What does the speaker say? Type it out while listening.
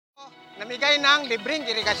namigay ng libreng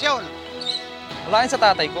irigasyon. Wala sa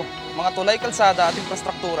tatay ko. Mga tulay, kalsada at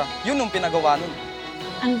infrastruktura. Yun yung pinagawa nun.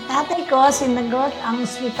 Ang tatay ko sinagot ang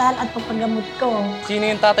ospital at pagpagamot ko. Sino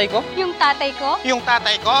yung tatay ko? Yung tatay ko? Yung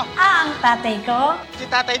tatay ko, Ang tatay ko? si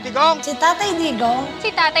Tatay Digong. Si Tatay Digong?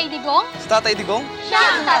 Si Tatay Digong? Si Tatay Digong? Siya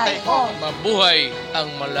ang tatay ko. Mabuhay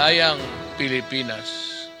ang malayang Pilipinas.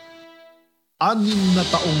 6 na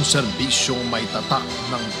taong serbisyong may tatak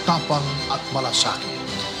ng tapang at malasakit.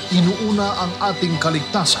 Inuuna ang ating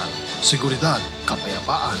kaligtasan, seguridad,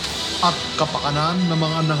 kapayapaan at kapakanan ng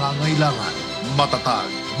mga nangangailangan.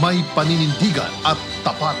 Matatag, may paninindigan at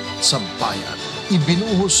tapat sa bayan.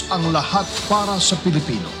 Ibinuhos ang lahat para sa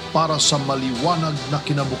Pilipino, para sa maliwanag na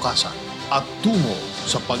kinabukasan at tungo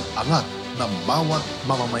sa pag-angat ng bawat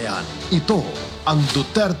mamamayan. Ito ang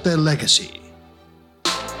Duterte Legacy.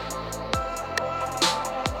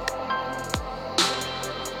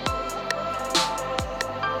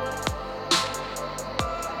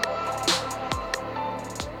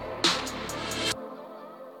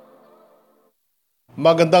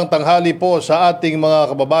 Magandang tanghali po sa ating mga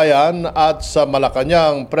kababayan at sa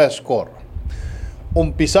Malacañang Press Corps.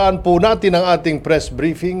 Umpisaan po natin ang ating press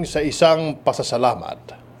briefing sa isang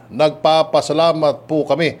pasasalamat. Nagpapasalamat po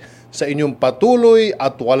kami sa inyong patuloy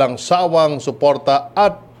at walang sawang suporta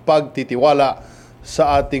at pagtitiwala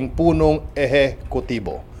sa ating punong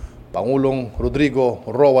ehekutibo, Pangulong Rodrigo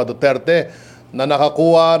Roa Duterte, na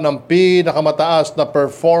nakakuha ng pinakamataas na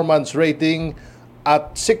performance rating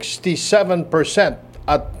at 67%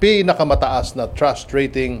 at pinakamataas na trust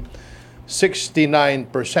rating 69%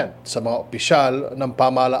 sa mga opisyal ng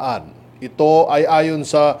pamahalaan. Ito ay ayon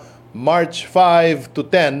sa March 5 to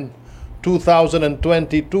 10,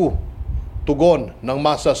 2022 tugon ng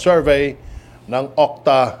masa survey ng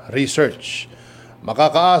Okta Research.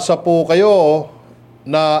 Makakaasa po kayo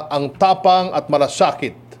na ang tapang at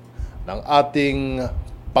malasakit ng ating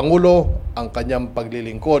Pangulo, ang kanyang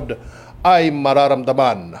paglilingkod, ay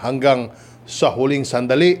mararamdaman hanggang sa huling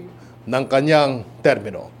sandali ng kanyang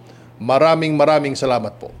termino. Maraming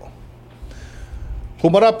salamat po.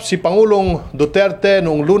 Humarap si Pangulong Duterte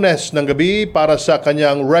noong Lunes ng gabi para sa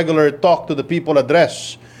kanyang regular Talk to the People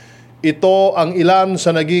address. Ito ang ilan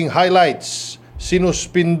sa naging highlights.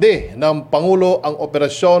 Sinuspinde ng Pangulo ang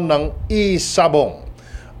operasyon ng e-sabong.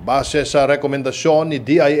 Base sa rekomendasyon ni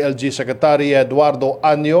DILG Secretary Eduardo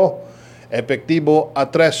Anyo, epektibo at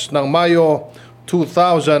 3 ng Mayo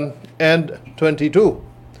 2022.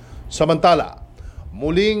 Samantala,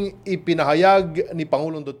 muling ipinahayag ni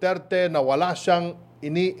Pangulong Duterte na wala siyang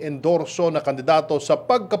ini-endorso na kandidato sa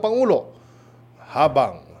pagkapangulo,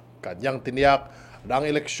 habang kanyang tiniyak na ang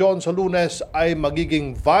eleksyon sa Lunes ay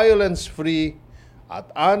magiging violence-free at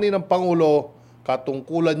ani ng Pangulo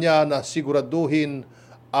katungkulan niya na siguraduhin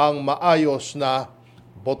ang maayos na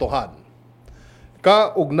botohan.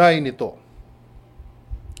 Kaugnay nito,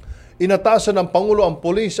 inatasan ng Pangulo ang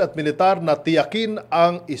pulis at militar na tiyakin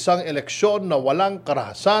ang isang eleksyon na walang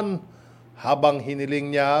karahasan, habang hiniling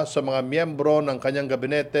niya sa mga miyembro ng kanyang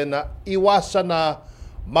gabinete na iwasan na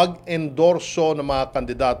mag-endorso ng mga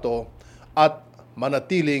kandidato at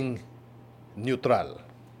manatiling neutral.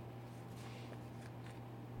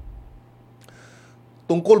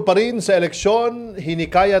 Tungkol pa rin sa eleksyon,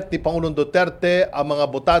 hinikayat ni Pangulong Duterte ang mga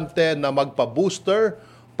botante na magpa-booster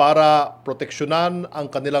para proteksyonan ang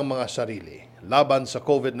kanilang mga sarili laban sa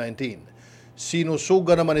COVID-19.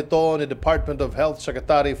 Sinusuga naman ito ni Department of Health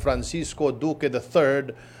Secretary Francisco Duque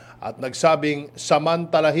III at nagsabing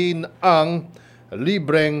samantalahin ang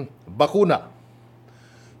libreng bakuna.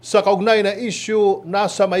 Sa kaugnay na issue,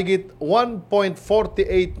 nasa mahigit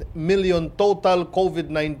 1.48 million total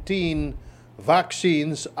COVID-19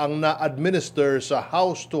 vaccines ang na-administer sa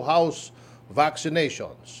house-to-house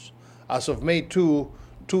vaccinations as of May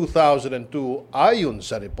 2, 2002, ayon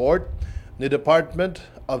sa report ni Department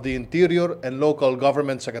of the Interior and Local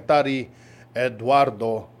Government Secretary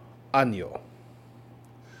Eduardo Anyo.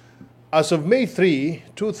 As of May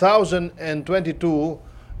 3, 2022,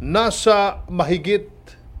 nasa mahigit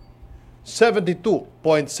 72.7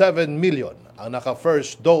 million ang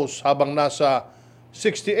naka-first dose, habang nasa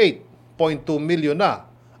 68.2 million na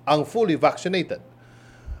ang fully vaccinated.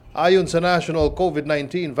 Ayon sa National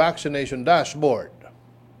COVID-19 Vaccination Dashboard,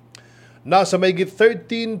 nasa mahigit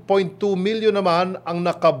 13.2 million naman ang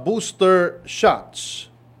naka-booster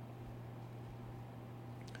shots.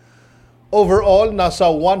 Overall,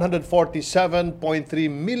 nasa 147.3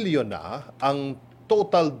 million na ang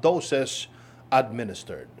total doses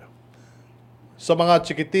administered. Sa mga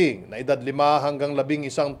tsikiting na edad 5 hanggang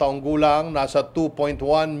 11 taong gulang, nasa 2.1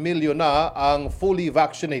 million na ang fully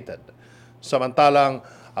vaccinated. Samantalang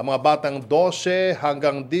Ang mga batang 12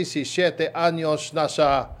 hanggang 17 anyos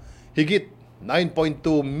nasa higit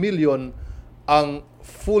 9.2 million ang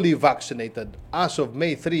fully vaccinated as of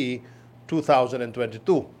May 3, 2022.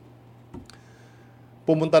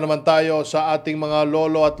 Pumunta naman tayo sa ating mga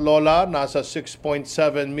lolo at lola. Nasa 6.7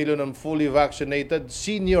 million ang fully vaccinated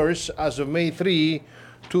seniors as of May 3,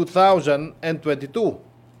 2022.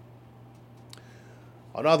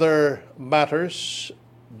 On other matters,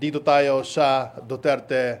 dito tayo sa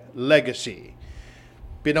Duterte Legacy.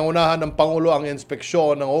 Pinangunahan ng Pangulo ang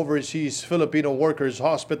inspeksyon ng Overseas Filipino Workers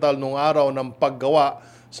Hospital noong araw ng paggawa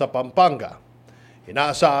sa Pampanga.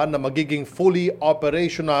 Inaasahan na magiging fully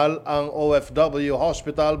operational ang OFW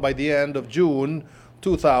Hospital by the end of June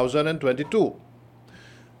 2022.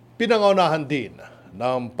 Pinangunahan din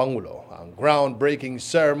ng Pangulo ang groundbreaking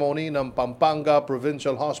ceremony ng Pampanga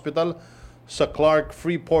Provincial Hospital sa Clark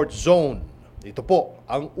Freeport Zone. Ito po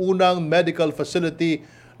ang unang medical facility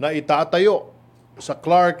na itatayo sa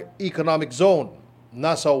Clark Economic Zone.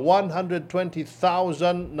 Nasa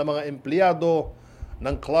 120,000 na mga empleyado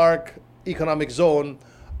ng Clark Economic Zone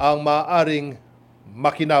ang maaaring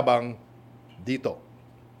makinabang dito.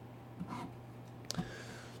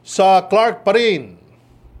 Sa Clark pa rin,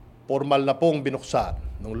 formal na pong binuksan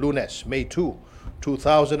noong Lunes, May 2,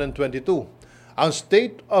 2022, ang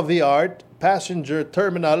state-of-the-art passenger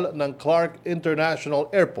terminal ng Clark International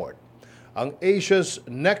Airport, ang Asia's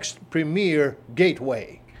next premier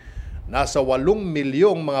gateway. Nasa 8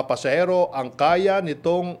 milyong mga pasahero ang kaya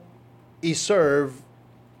nitong i-serve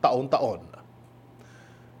taon-taon.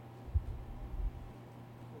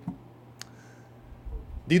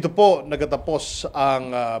 Dito po nagatapos ang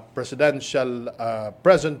presidential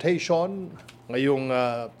presentation ngayong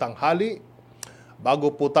tanghali.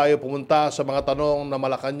 Bago po tayo pumunta sa mga tanong na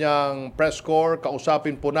Malacañang Press Corps,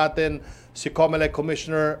 kausapin po natin si COMELEC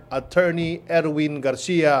Commissioner Attorney Erwin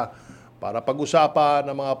Garcia para pag-usapan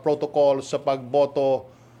ng mga protocol sa pagboto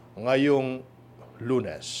ngayong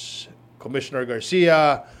Lunes. Commissioner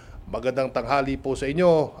Garcia, magandang tanghali po sa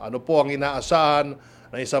inyo. Ano po ang inaasahan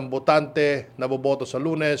ng isang botante na boboto sa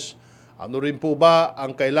Lunes? Ano rin po ba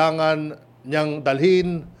ang kailangan niyang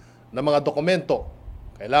dalhin na mga dokumento?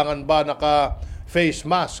 Kailangan ba naka-face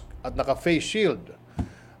mask at naka-face shield?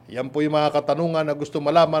 Yan po yung mga katanungan na gusto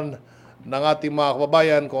malaman ng ating mga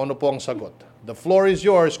kababayan kung ano po ang sagot. The floor is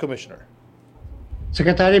yours, Commissioner.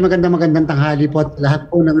 Secretary, magandang tanghali po at lahat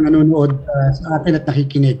po ng nanonood sa atin at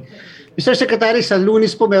nakikinig. Mr. Secretary, sa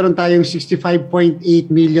Lunes po meron tayong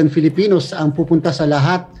 65.8 million Filipinos ang pupunta sa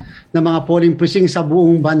lahat ng mga polling precinct sa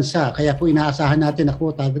buong bansa. Kaya po inaasahan natin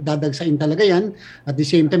ako dadagsain talaga yan at the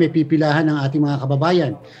same time may pipilahan ng ating mga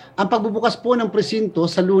kababayan. Ang pagbubukas po ng presinto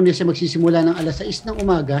sa Lunes ay magsisimula ng alas 6 ng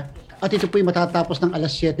umaga at ito po ay matatapos ng alas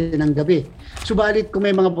 7 ng gabi. Subalit kung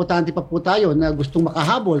may mga botante pa po tayo na gustong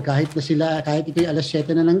makahabol kahit ito ay alas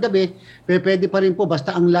 7 na ng gabi, pwede pa rin po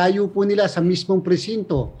basta ang layo po nila sa mismong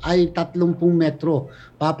presinto ay 30 metro.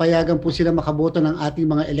 Papayagan po sila makaboto ng ating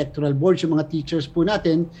mga electoral boards, yung mga teachers po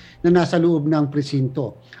natin na nasa loob ng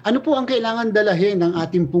presinto. Ano po ang kailangan dalahin ng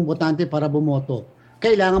ating pong botante para bumoto?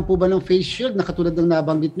 Kailangan po ba ng face shield na katulad ng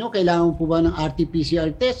nabanggit nyo? Kailangan po ba ng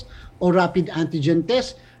RT-PCR test o rapid antigen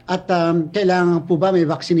test? At kailangan po ba may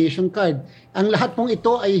vaccination card? Ang lahat pong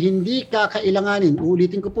ito ay hindi kakailanganin.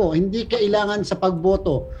 Uulitin ko po, hindi kailangan sa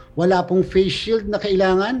pagboto. Wala pong face shield na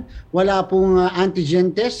kailangan, wala pong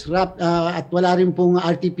antigen test, at wala rin pong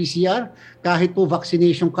RT-PCR. Kahit po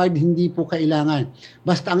vaccination card, hindi po kailangan.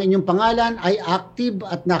 Basta ang inyong pangalan ay active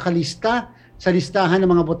at nakalista sa listahan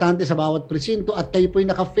ng mga botante sa bawat presinto at kayo po ay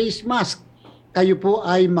naka-face mask, kayo po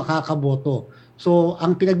ay makakaboto. So,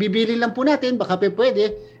 ang pinagbibili lang po natin, baka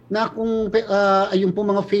pwede, na kung yung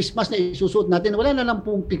pong mga face mask na isusuot natin, wala na lang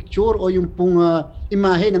pong picture o yung pong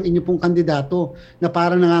imahe ng inyong pong kandidato na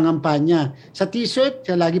parang nangangampanya. Sa t-shirt,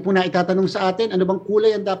 lagi po na itatanong sa atin, ano bang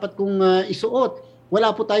kulay ang dapat kong isuot?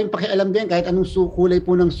 Wala po tayong pakialam din kahit anong kulay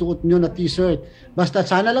po ng suot nyo na t-shirt. Basta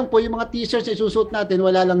sana lang po yung mga t-shirts na isusuot natin,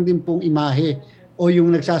 wala lang din pong imahe o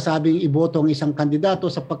yung nagsasabing iboto ang isang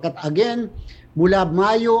kandidato sapagkat again, mula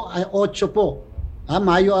Mayo 8 po,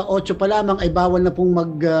 Mayo 8 pa lamang ay bawal na pong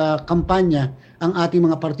magkampanya ang ating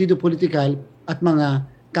mga partido politikal at mga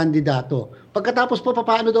kandidato. Pagkatapos po,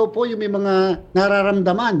 paano daw po yung may mga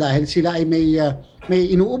nararamdaman dahil sila ay may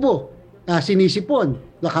inuubo, sinisipon.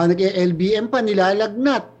 Baka nag-LBM pa,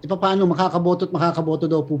 nilalagnat. Paano makakaboto at makakaboto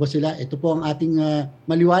daw po ba sila? Ito po ang ating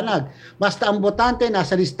maliwanag. Basta ang botante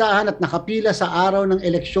nasa listahan at nakapila sa araw ng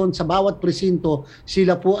eleksyon sa bawat presinto,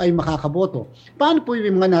 sila po ay makakaboto. Paano po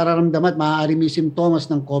yung mga nararamdaman at maaari may simptomas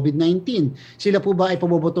ng COVID-19? Sila po ba ay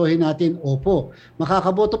pabobotohin natin? Opo.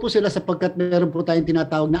 Makakaboto po sila sapagkat meron po tayong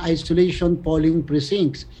tinatawag na isolation polling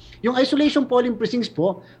precincts. Yung isolation polling precincts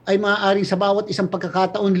po ay maaaring sa bawat isang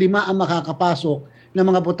pagkakataon 5 ang makakapasok ng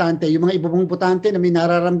mga botante. Yung mga ibang botante na may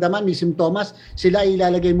nararamdaman, may simptomas, sila ay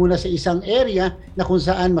ilalagay muna sa isang area na kung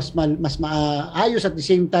saan mas maayos at the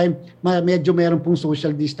same time medyo meron pong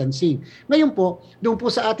social distancing. Ngayon po, doon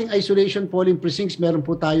po sa ating isolation polling precincts, meron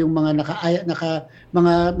po tayong mga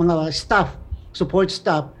mga staff, support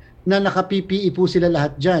staff na naka-PPE po sila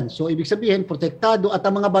lahat dyan. So ibig sabihin, protektado at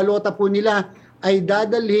ang mga balota po nila ay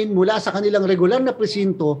dadalhin mula sa kanilang regular na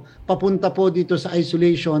presinto papunta po dito sa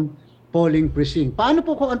isolation polling precinct. Paano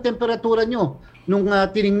po kung ang temperatura nyo nung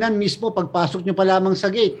tiningnan mismo pagpasok nyo pa lamang sa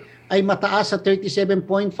gate ay mataas sa 37.5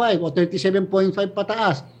 o 37.5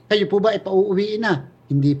 pataas? Kayo po ba ay pauuwiin na?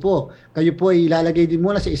 Hindi po. Kayo po ay ilalagay din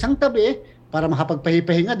muna sa isang tabi para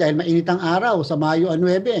makapagpahipahinga dahil mainit ang araw sa Mayo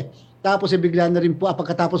 9. Tapos bigla na rin po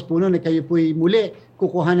pagkatapos po nun kayo po ay muli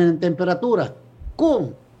kukuhanan ng temperatura.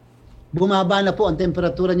 Kung bumaba na po ang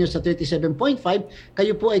temperatura nyo sa 37.5,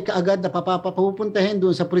 kayo po ay kaagad na papupuntahin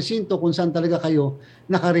doon sa presinto kung saan talaga kayo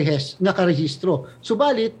nakarehistro.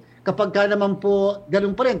 Subalit, kapag ka naman po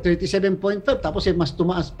ganun pa rin, 37.5, tapos mas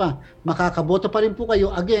tumaas pa, makakaboto pa rin po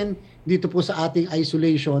kayo again dito po sa ating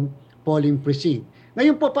isolation polling precinct.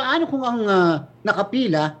 Ngayon po, paano kung ang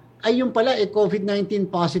nakapila ay yung pala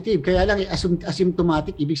COVID-19 positive, kaya lang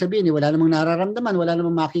asymptomatic, ibig sabihin wala namang nararamdaman, wala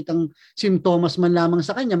namang makitang simptomas man lamang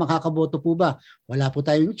sa kanya, makakaboto po ba? Wala po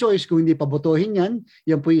tayong choice kung hindi pabotohin yan.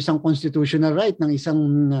 Yan po isang constitutional right ng isang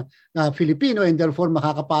Filipino and therefore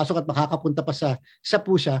makakapasok at makakapunta pa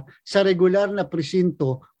sa regular na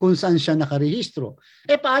presinto kung saan siya nakarehistro.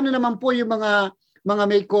 Paano naman po yung mga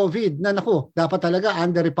may COVID na dapat talaga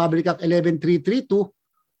under Republic Act 11332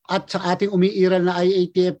 at sa ating umiiral na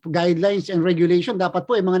IATF guidelines and regulation, dapat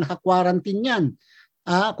po mga naka-quarantine yan.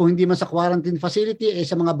 Kung hindi man sa quarantine facility,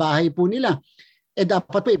 sa mga bahay po nila.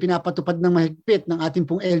 Dapat po ipinapatupad ng mahigpit ng ating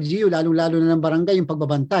pong LGU, lalong-lalo na ng barangay, yung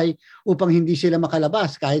pagbabantay upang hindi sila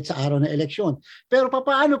makalabas kahit sa araw ng eleksyon. Pero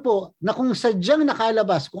paano po na kung sadyang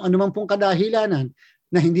nakalabas, kung ano man pong kadahilanan,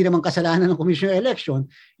 na hindi naman kasalanan ng Commission on Election,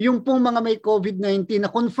 yung pong mga may COVID-19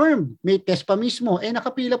 na confirmed, may test pa mismo,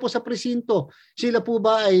 nakapila po sa presinto. Sila po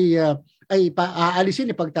ba ay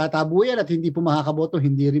aalisin, ipagtatabuyan at hindi po makakaboto?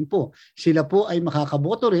 Hindi rin po. Sila po ay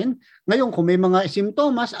makakaboto rin. Ngayon, kung may mga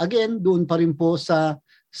simptomas, again, doon pa rin po sa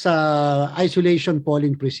isolation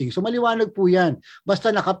polling precinct. So maliwanag po yan.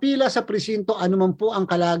 Basta nakapila sa presinto, anuman po ang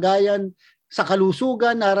kalagayan sa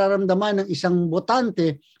kalusugan, nararamdaman ng isang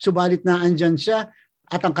botante, subalit na andyan siya,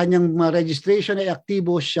 at ang kanyang registration ay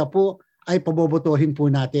aktibo, siya po ay pabobotohin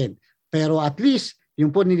po natin. Pero at least,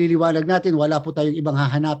 yung po nililiwanag natin, wala po tayong ibang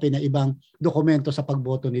hahanapin na ibang dokumento sa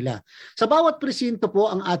pagboto nila. Sa bawat presinto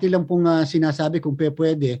po, ang atin lang pong sinasabi kung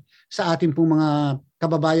pwede sa ating pong mga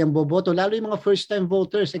kababayang boboto, lalo yung mga first-time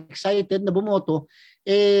voters, excited na bumoto,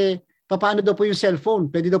 paano daw po yung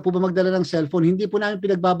cellphone? Pwede daw po ba magdala ng cellphone? Hindi po namin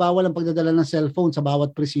pinagbabawal ang pagdadala ng cellphone sa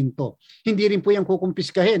bawat presinto. Hindi rin po yung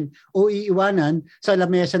kukumpiskahin o iiwanan sa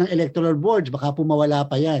lamesa ng electoral boards. Baka po mawala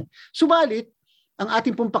pa yan. Subalit, ang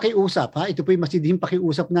ating pong pakiusap, ito po yung masidhing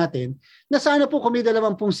pakiusap natin, na sana po kung may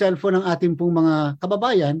dalaman pong cellphone ng ating pong mga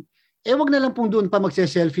kababayan, wag na lang pong doon pa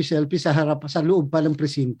magse-selfie sa harap, sa loob pa ng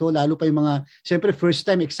presinto, lalo pa yung mga, siyempre first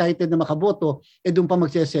time excited na makaboto, doon pa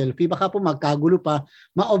magse-selfie, baka po magkagulo pa,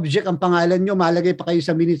 ma-object ang pangalan nyo, malagay pa kayo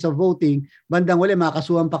sa minutes of voting, bandang wala,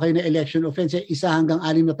 makasuhan pa kayo ng election offense, 1 hanggang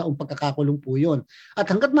 6 na taong pagkakakulong po yun. At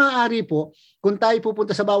hanggat maaari po, kung tayo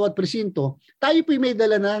pupunta sa bawat presinto, tayo po may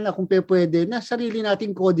dala na kung pwede na sarili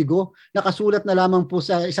nating kodigo, nakasulat na lamang po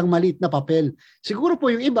sa isang maliit na papel. Siguro po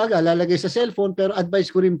yung iba, lalagay sa cellphone, pero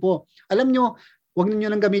advice ko rin po, alam nyo, huwag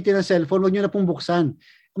niyo nang gamitin ng cellphone, huwag niyo na pong buksan.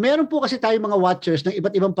 Meron po kasi tayo mga watchers ng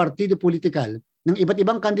iba't ibang partido politikal, ng iba't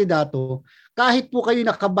ibang kandidato, kahit po kayo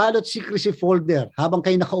nakabalot secrecy folder habang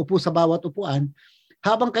kayo nakaupo sa bawat upuan,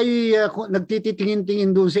 habang kayo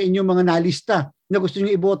nagtititingin-tingin doon sa inyong mga nalista na gusto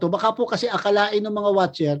niyo iboto, baka po kasi akalain ng mga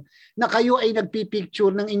watcher na kayo ay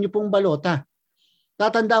nagpipicture ng inyong pong balota.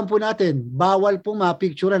 Tatandaan po natin, bawal po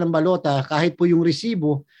mapicture ng balota kahit po yung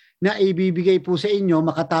resibo na ibibigay po sa inyo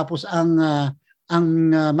makatapos ang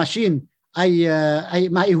machine ay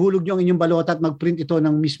maihulog nyo ang inyong balota at mag-print ito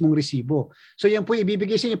ng mismong resibo. So yan po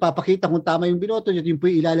ibibigay sa inyo, papakita kung tama yung binoto nyo, yun po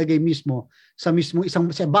ilalagay mismo sa mismong isang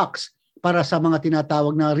box para sa mga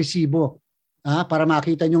tinatawag na resibo para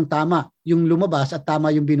makita nyong tama yung lumabas at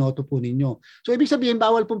tama yung binoto po ninyo. So ibig sabihin,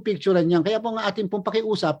 bawal pong picturean yan. Kaya po nga ating pong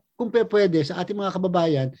pakiusap, kung pwede sa ating mga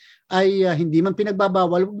kababayan ay hindi man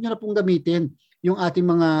pinagbabawal, huwag nyo na pong gamitin yung ating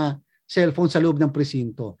mga cellphone sa loob ng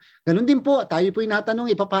presinto. Ganun din po, tayo po yung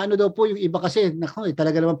natanong, paano daw po yung iba kasi,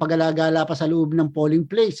 talaga naman pag-alagala pa sa loob ng polling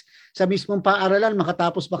place. Sa mismong paaralan,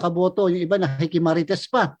 makatapos makaboto, yung iba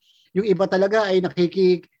nakikimarites pa. Yung iba talaga ay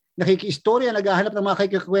nakiki-istorya, naghahanap ng mga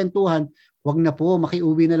kikikwentuhan. Wag na po,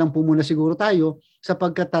 makiuwi na lang po muna siguro tayo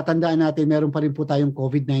sapagkat tatandaan natin meron pa rin po tayong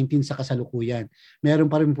COVID-19 sa kasalukuyan. Meron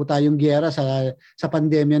pa rin po tayong giyera sa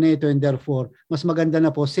pandemya na ito and therefore, mas maganda na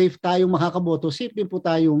po, safe tayong makakaboto, safe din po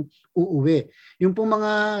tayong uuwi. Yung po mga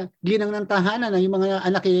ginang ng tahanan, yung mga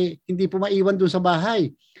anak hindi po maiwan doon sa bahay,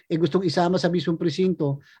 gustong isama sa mismong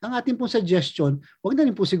presinto, ang ating pong suggestion, wag na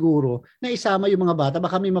rin po siguro na isama yung mga bata,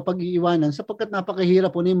 baka may mapag-iiwanan sapagkat napakahirap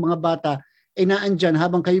po na yung mga bata naandyan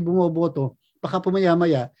habang kayo bumoboto, baka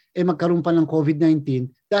pumaya-maya, magkaroon pa ng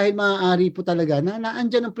COVID-19 dahil maaari po talaga na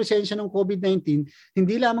naandyan ang presensya ng COVID-19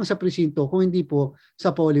 hindi lamang sa presinto kung hindi po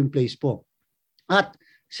sa polling place po. At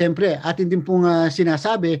siyempre, atin din pong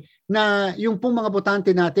sinasabi na yung pong mga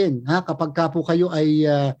botante natin, kapag ka po kayo ay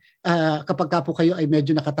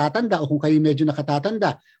medyo nakatatanda o kung kayo medyo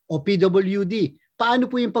nakatatanda o PWD,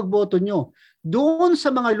 paano po yung pagboto nyo? Doon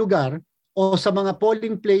sa mga lugar o sa mga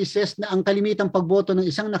polling places na ang kalimitang pagboto ng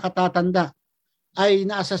isang nakatatanda ay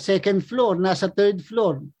nasa second floor, nasa third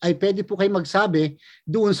floor, ay pwede po kayo magsabi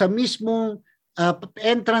doon sa mismong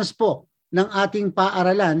entrance po ng ating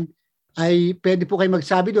paaralan, ay pwede po kayo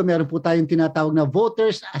magsabi doon. Meron po tayong tinatawag na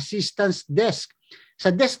Voters Assistance Desk. Sa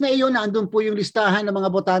desk na iyon, naandun po yung listahan ng mga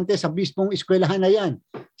botante sa mismong eskwelahan na yan.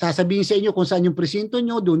 Sasabihin sa inyo kung saan yung presinto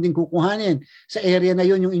nyo, doon din kukuhanin. Sa area na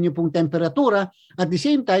yon yung inyong pong temperatura. At the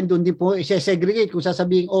same time, doon din po i-segregate kung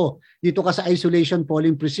sasabihin, dito ka sa isolation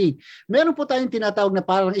polling precinct. Meron po tayong tinatawag na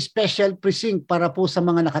parang special precinct para po sa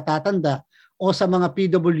mga nakatatanda o sa mga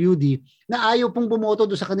PWD na ayaw pong bumoto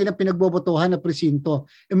doon sa kanilang pinagbobotohan na presinto.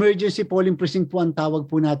 Emergency polling precinct po ang tawag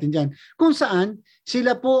po natin dyan. Kung saan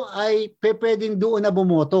sila po ay pwedeng doon na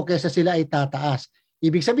bumoto kaysa sila ay tataas.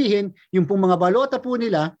 Ibig sabihin, yung pong mga balota po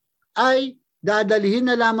nila ay dadalhin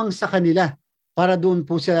na lamang sa kanila para doon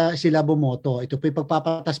po sila bumoto. Ito po yung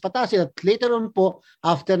pagpapatas-patasin at later on po,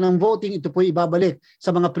 after ng voting, ito po ibabalik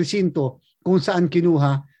sa mga presinto kung saan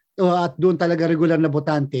kinuha at doon talaga regular na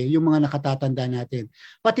botante yung mga nakatatanda natin.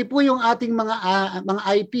 Pati po yung ating mga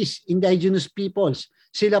IPs, indigenous peoples,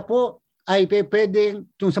 sila po ay pwedeng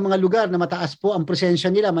sa mga lugar na mataas po ang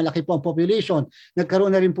presensya nila, malaki po ang population.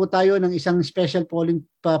 Nagkaroon na rin po tayo ng isang special polling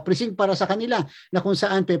precinct para sa kanila na kung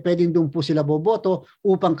saan pwedeng doon po sila boboto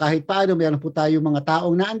upang kahit paano meron po tayo mga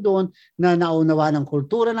taong naandun na naunawa ng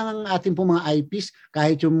kultura ng ating po mga IPs,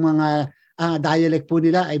 kahit yung mga dialect po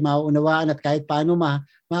nila ay mauunawaan at kahit paano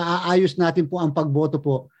maaayos natin po ang pagboto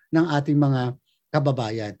po ng ating mga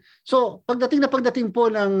kababayan. So, pagdating po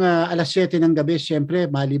ng alas 7 ng gabi, siyempre,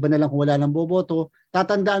 maliban na lang kung wala nang boboto,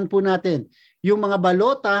 tatandaan po natin, yung mga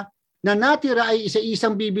balota na natira ay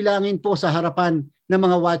isa-isang bibilangin po sa harapan ng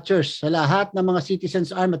mga watchers, sa lahat ng mga citizens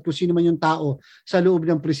armed at kung sino man yung tao sa loob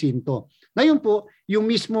ng presinto. Ngayon po, yung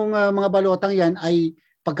mismong mga balotang yan ay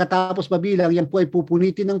pagkatapos mabilang, yan po ay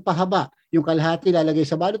pupunitin ng pahaba. Yung kalahati ilalagay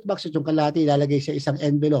sa ballot box at yung kalahati ilalagay sa isang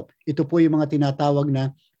envelope. Ito po yung mga tinatawag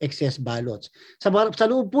na excess ballots. Sa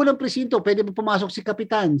loob po ng presinto, pwede po pumasok si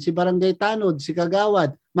kapitan, si barangay tanod, si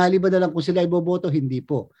kagawad. Maliban na lang kung sila ay boboto, hindi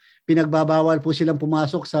po. Pinagbabawal po silang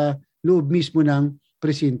pumasok sa loob mismo ng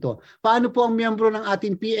presinto. Paano po ang miyembro ng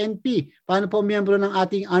ating PNP? Paano po ang miyembro ng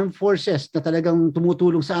ating armed forces na talagang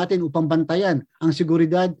tumutulong sa atin upang bantayan ang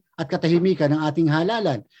seguridad at katahimikan ng ating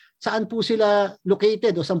halalan? Saan po sila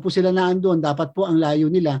located o saan po sila naandun? Dapat po ang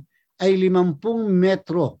layo nila ay 50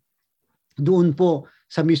 metro doon po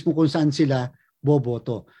sa mismo kung saan sila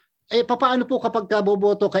boboto. Paano po kapag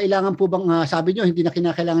boboto, kailangan po bang, sabi nyo, hindi na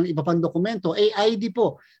kinakailangan iba pang dokumento? ID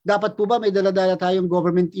po. Dapat po ba may dala-dala tayong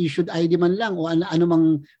government-issued ID man lang o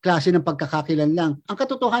anumang klase ng pagkakakilan lang? Ang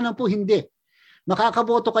katotohanan po, hindi.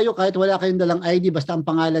 Makakaboto kayo kahit wala kayong dalang ID basta ang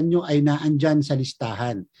pangalan nyo ay naandyan sa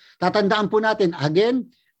listahan. Tatandaan po natin, again,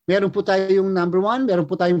 meron po tayong number 1, meron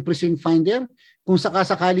po tayong precinct finder. Kung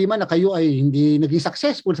sakasakali man na kayo ay hindi naging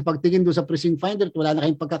successful sa pagtingin doon sa precinct finder at wala na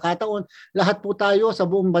kayong pagkakataon, lahat po tayo sa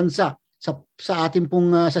buong bansa, sa ating pong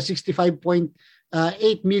sa 65.8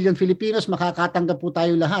 million Filipinos, makakatanggap po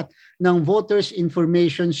tayo lahat ng voters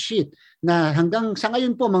information sheet na hanggang sa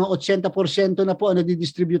ngayon po mga 80% na po ang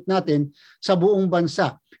nadidistribute natin sa buong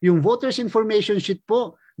bansa. Yung voters information sheet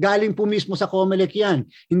po, galing po mismo sa COMELEC yan.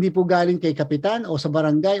 Hindi po galing kay kapitan o sa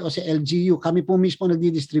barangay o sa LGU. Kami po mismo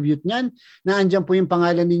nagdi-distribute niyan. Naandyan po yung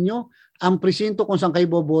pangalan ninyo ang presinto kung saan kayo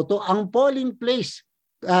boboto, ang polling place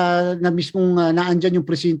na mismong naandyan yung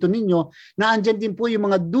presinto ninyo, naandyan din po yung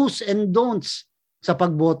mga do's and don'ts sa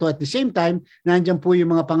pagboto. At the same time, naandyan po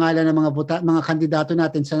yung mga pangalan ng mga kandidato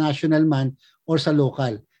natin sa national man or sa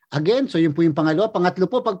local. Again, so yun po yung pangalawa. Pangatlo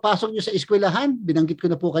po, pagpasok nyo sa eskwelahan, binanggit ko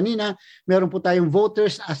na po kanina, meron po tayong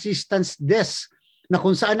Voters Assistance Desk na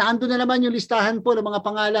kung saan naandun na naman yung listahan po ng mga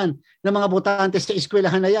pangalan ng mga botante sa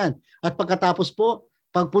eskwelahan na yan. At pagkatapos po,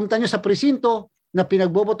 pagpunta nyo sa presinto na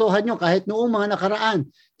pinagbobotohan nyo kahit noong mga nakaraan,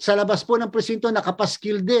 sa labas po ng presinto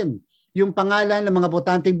nakapaskil din yung pangalan ng mga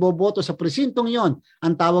botanteng boboto sa presintong yon.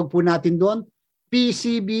 Ang tawag po natin doon,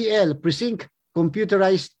 PCBL, Precinct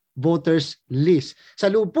Computerized Voters List.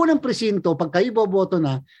 Sa loob po ng presinto, pag kayo boboto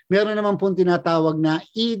na, meron naman po tinatawag na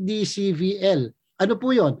EDCVL. Ano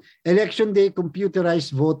po yon? Election Day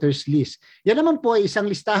Computerized Voters List. Yan naman po ay isang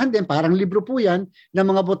listahan din, parang libro po yan, ng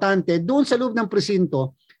mga botante doon sa loob ng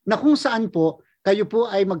presinto na kung saan po kayo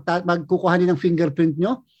po ay magkukuhanin ng fingerprint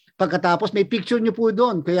nyo. Pagkatapos may picture nyo po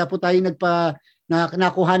doon. Kaya po tayo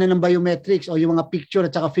nakuhanan ng biometrics o yung mga picture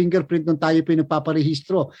at saka fingerprint nung tayo po yung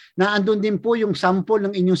nagpaparehistro. Naandun din po yung sample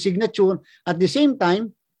ng inyong signature. At the same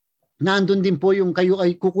time, naandun din po yung kayo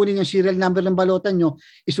ay kukunin yung serial number ng balota nyo,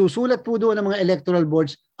 isusulat po doon ng mga electoral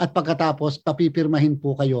boards at pagkatapos papipirmahin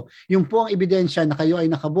po kayo. Yung po ang ebidensya na kayo ay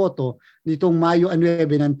nakaboto nitong Mayo 9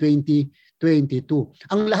 ng 2022.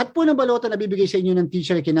 Ang lahat po ng balota na bibigay sa inyo ng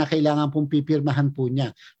teacher ay kinakailangan pong pipirmahan po niya.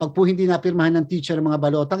 Pag po hindi napirmahan ng teacher ang mga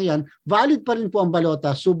balotang yan, valid pa rin po ang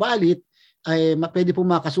balota, subalit ay pwede po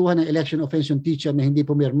makasuhan ng election offense yung teacher na hindi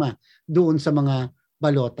pumirma doon sa mga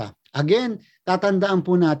balota. Again, tatandaan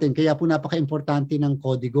po natin, kaya po napaka-importante ng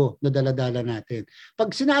kodigo na daladala natin.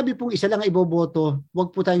 Pag sinabi pong isa lang iboboto,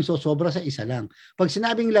 wag po tayong sosobra sa isa lang. Pag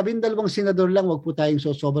sinabing 12 senador lang, wag po tayong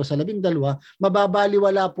sosobra sa 12,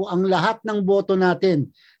 mababaliwala po ang lahat ng boto natin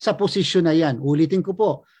sa posisyon na yan. Ulitin ko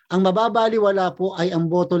po, ang mababaliwala po ay ang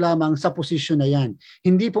boto lamang sa posisyon na yan.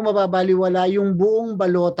 Hindi po mababaliwala yung buong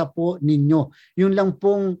balota po ninyo. Yun lang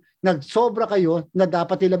pong nagsobra kayo na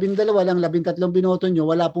dapat 12 lang, 13 binoto nyo,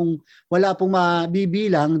 wala pong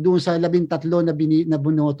mabibilang doon sa 13 na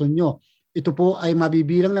binoto nyo. Ito po ay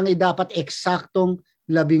mabibilang lang ay dapat eksaktong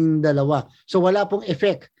 12. So wala pong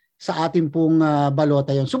effect sa ating pong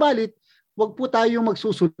balota yon. Subalit, wag po tayong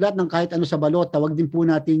magsusulat ng kahit ano sa balota. Wag din po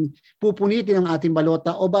nating pupunitin ang ating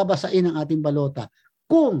balota o babasain ang ating balota.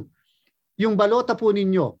 Kung yung balota po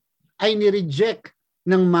ninyo ay ni-reject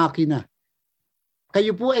ng makina,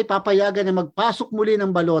 kayo po ay papayagan na magpasok muli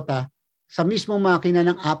ng balota sa mismong makina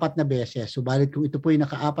ng 4 na beses. Subalit kung ito po ay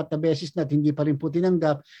naka-4 na beses na at hindi pa rin po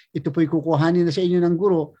tinanggap, ito po ay kukuhanin na sa inyo ng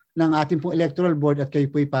guro ng ating pong electoral board at kayo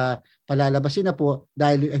po ay palalabasin na po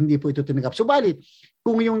dahil hindi po ito tinanggap. Subalit,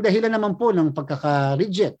 kung yung dahilan naman po ng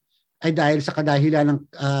pagkaka-reject ay dahil sa kadahilan ng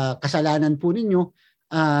kasalanan po ninyo,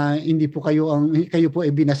 hindi po kayo po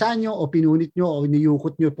ay binasa nyo o pinunit nyo o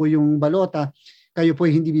niyukot nyo po yung balota, kayo po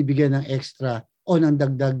ay hindi bibigyan ng extra o ng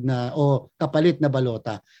dagdag na o kapalit na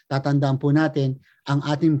balota. Tatandaan po natin, ang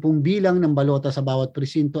ating pong bilang ng balota sa bawat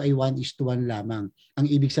presinto ay 1:1 lamang. Ang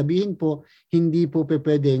ibig sabihin po, hindi po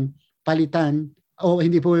pwedeng palitan o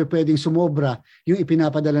hindi po pwedeng sumobra yung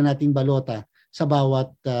ipinapadala nating balota sa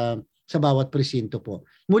bawat presinto po.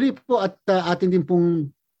 Muli po at atin din pong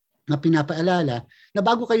pinapaalala na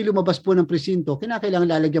bago kayo lumabas po ng presinto, kinakailangan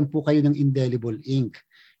lalagyan po kayo ng indelible ink.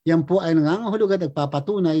 Yan po ay nangangahulugan at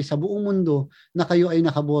nagpapatunay sa buong mundo na kayo ay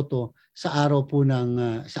nakaboto sa araw po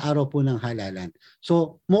ng halalan.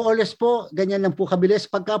 So, more or less po, ganyan lang po kabilis.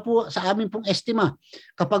 Pagka po sa amin pong estima,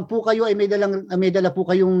 kapag po kayo ay may dala po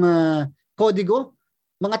kayong kodigo,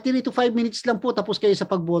 mga 3 to 5 minutes lang po tapos kayo sa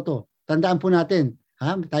pagboto. Tandaan po natin,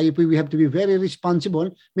 tayo po, we have to be very responsible.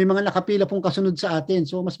 May mga nakapila pong kasunod sa atin.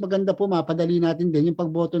 So mas maganda po mapadali natin din yung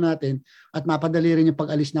pagboto natin at mapadali rin yung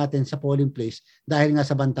pag-alis natin sa polling place dahil nga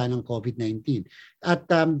sa banta ng COVID-19. At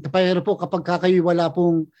pero po kapag kayo wala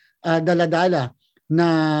pong daladala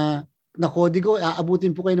na kodigo,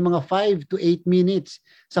 aabutin po kayo ng mga 5 to 8 minutes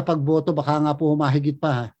sa pagboto. Baka nga po humahigit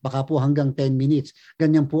pa, baka po hanggang 10 minutes.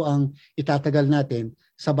 Ganyan po ang itatagal natin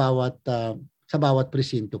sa bawat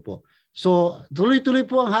presinto po. So, tuloy-tuloy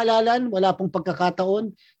po ang halalan. Wala pong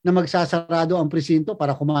pagkakataon na magsasarado ang presinto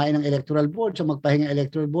para kumain ng electoral boards o magpahinga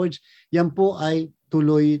electoral boards. Yan po ay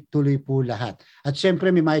tuloy-tuloy po lahat. At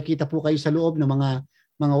syempre, may makikita po kayo sa loob ng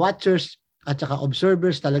mga watchers at saka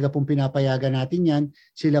observers. Talaga pong pinapayagan natin yan.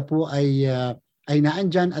 Sila po ay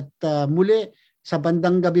naandyan at muli sa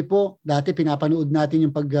bandang gabi po, dati pinapanood natin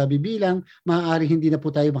yung pagbibilang, maaari hindi na po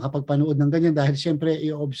tayo makapagpanood ng ganyan dahil syempre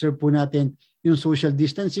i-observe po natin yung social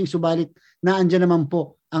distancing, subalit naandyan naman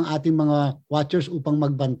po ang ating mga watchers upang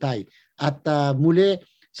magbantay. At muli,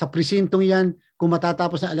 Sa presintong yan, kung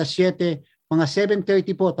matatapos na alas 7, mga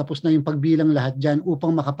 7:30 po, tapos na yung pagbilang lahat dyan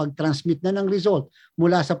upang makapag-transmit na ng result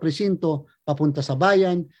mula sa presinto, papunta sa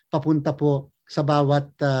bayan, papunta po sa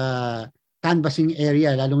bawat canvassing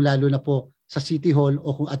area, lalong-lalo na po sa City Hall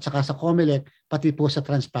at saka sa COMELEC, pati po sa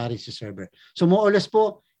transparency server. So more or less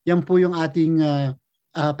po, yan po yung ating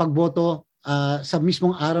pagboto sa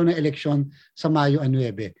mismong araw ng eleksyon sa Mayo 9.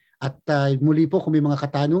 At muli po, kung may mga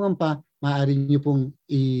katanungan pa, maaari niyo pong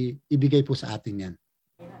ibigay po sa atin yan.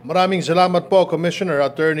 Maraming salamat po, Commissioner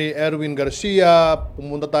Attorney Erwin Garcia.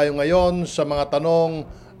 Pumunta tayo ngayon sa mga tanong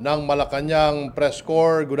ng Malacañang Press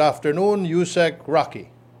Corps. Good afternoon, Yusek Rocky.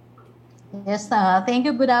 Yes, thank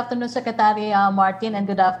you. Good afternoon, Secretary Martin, and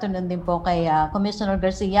good afternoon din po kay Commissioner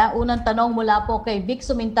Garcia. Unang tanong mula po kay Vic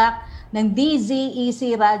Sumintak ng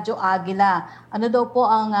DZEC Radyo Aguila. Ano daw po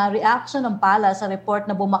ang reaction ng pala sa report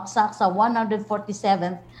na bumaksak sa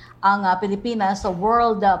 147th ang Pilipinas sa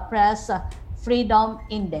World Press Freedom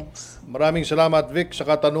Index? Maraming salamat, Vic, sa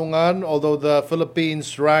katanungan. Although the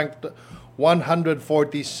Philippines ranked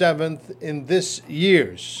 147th in this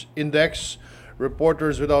year's index,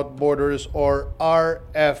 Reporters Without Borders, or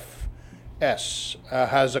RFS,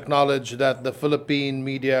 has acknowledged that the Philippine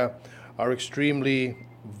media are extremely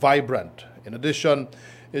vibrant. In addition,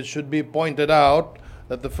 it should be pointed out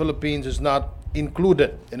that the Philippines is not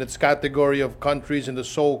included in its category of countries in the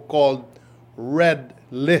so-called red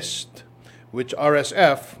list, which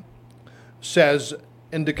RSF says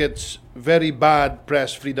indicates very bad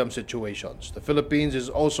press freedom situations. The Philippines is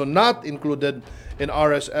also not included in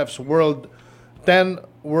RSF's World 10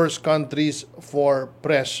 Worst Countries for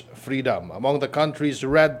Press Freedom. Among the countries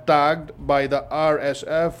red tagged by the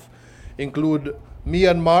RSF include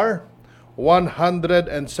Myanmar,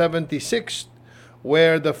 176th,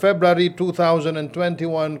 where the February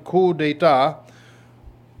 2021 coup d'etat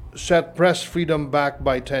set press freedom back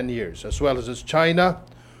by 10 years, as well as China,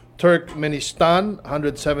 Turkmenistan,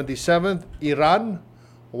 177th, Iran,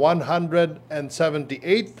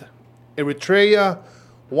 178th, Eritrea,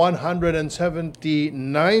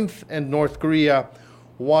 179th, and North Korea,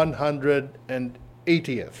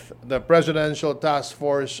 180th. The Presidential Task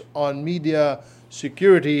Force on Media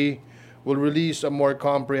Security will release a more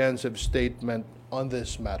comprehensive statement on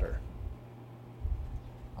this matter.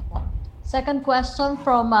 Second question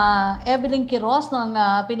from Evelyn Quiroz ng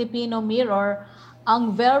Filipino Mirror.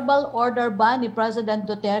 Ang verbal order ba ni President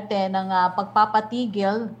Duterte ng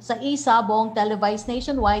pagpapatigil sa isabong televised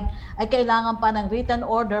nationwide ay kailangan pa ng written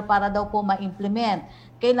order para daw po ma-implement?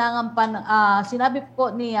 Kailangan pa, sinabi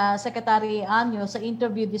po ni Secretary Anyo sa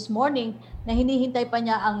interview this morning na hinihintay pa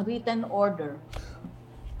niya ang written order.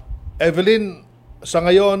 Evelyn, sa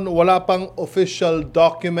ngayon, wala pang official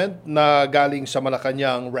document na galing sa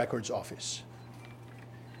Malacañang Records Office.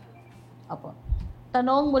 Apo.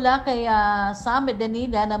 Tanong mula kay Sam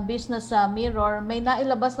Danila ng Business Mirror, may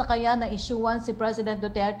nailabas na kaya na isyuan si President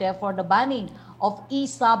Duterte for the banning of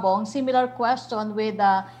e-sabong? Similar question with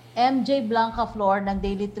MJ Blanca Flor ng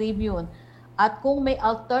Daily Tribune. At kung may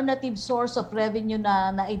alternative source of revenue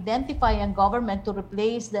na na-identify ang government to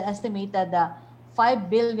replace the estimated 5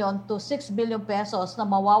 billion to 6 billion pesos na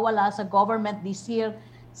mawawala sa government this year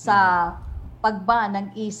sa pagban ng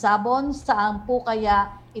e-sabon, saan po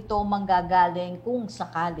kaya ito manggagaling kung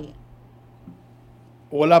sakali?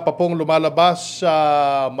 Wala pa pong lumalabas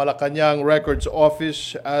sa Malacañang Records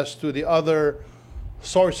Office as to the other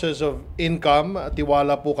sources of income.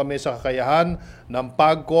 Tiwala po kami sa kakayahan ng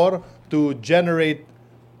PAGCOR to generate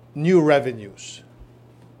new revenues.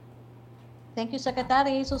 Thank you,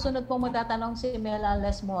 Secretary. Susunod po magtatanong si Mela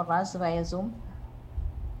Lesmoras via Zoom.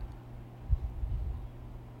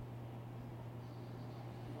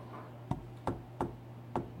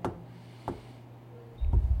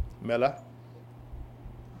 Mela?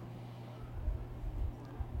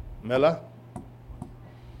 Mela?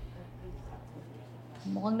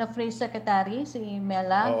 Mukhang na-freeze, Secretary, si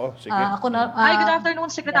Mela. Oo, sige. Hi, good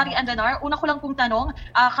afternoon, Secretary Andanar. Una ko lang pong tanong,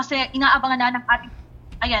 kasi inaabangan na ng ating...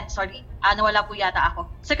 Ayan, sorry. Nawala po yata ako.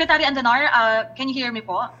 Secretary Andanar, can you hear me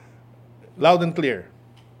po? Loud and clear.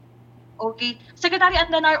 Okay. Secretary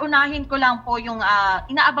Andanar, unahin ko lang po yung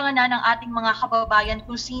inaabangan na ng ating mga kababayan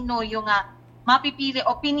kung sino yung mapipili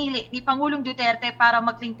o pinili ni Pangulong Duterte para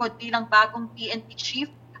maglingkod bilang bagong PNP chief.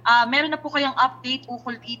 Meron na po kayang update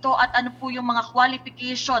ukol dito at ano po yung mga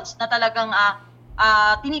qualifications na talagang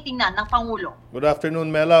tinitingnan ng Pangulo? Good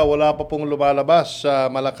afternoon, Mela. Wala pa pong lumalabas sa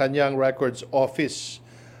Malacañang Records Office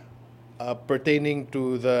pertaining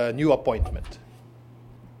to the new appointment.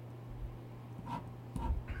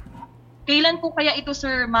 Kailan po kaya ito,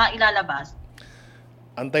 sir, mailalabas?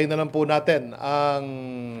 Antayin na lang po natin ang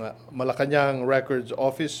Malacañang Records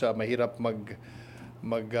Office. Mahirap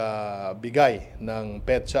magbigay ng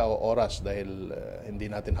petsa o oras dahil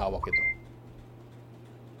hindi natin hawak ito.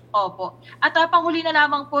 Opo. At panghuli na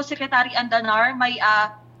lamang po, Secretary Andanar, may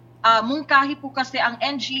mungkahi po kasi ang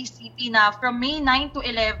NGCP na from May 9 to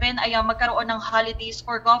 11 ay magkaroon ng holidays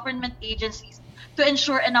for government agencies to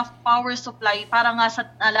ensure enough power supply para nga sa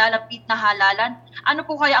nalalapit na halalan. Ano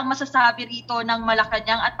po kaya ang masasabi rito ng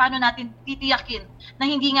Malacañang at paano natin titiyakin na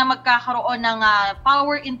hindi nga magkakaroon ng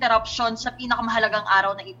power interruption sa pinakamahalagang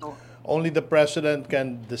araw na ito? Only the President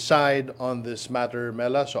can decide on this matter,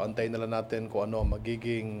 Mela. So antayin na lang natin kung ano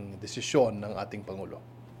magiging desisyon ng ating Pangulo.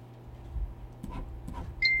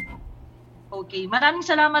 Okay. Maraming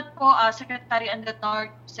salamat po, Secretary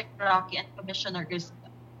Andanar, Sec Rocky, and Commissioner Garcia.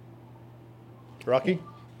 Rocky?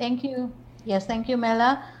 Thank you. Yes, thank you,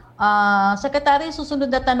 Mela. Secretary, susunod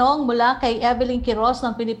na tanong mula kay Evelyn Quiroz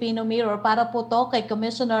ng Filipino Mirror para po to kay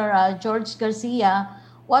Commissioner George Garcia.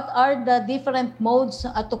 What are the different modes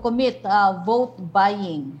to commit vote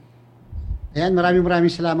buying? Ayan,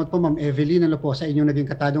 maraming salamat po Ma'am Evelyn po sa inyong naging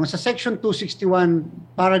katanungan. Sa Section 261,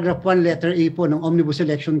 Paragraph 1, Letter A po ng Omnibus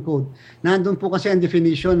Election Code, nandun po kasi ang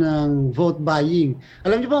definition ng vote buying.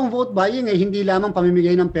 Alam niyo po, ang vote buying ay hindi lamang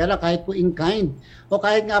pamimigay ng pera kahit po in kind o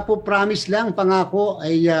kahit nga po promise lang, pangako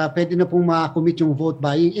ay pwede na pong ma-commit yung vote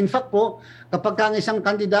buying. In fact po, kapag ang isang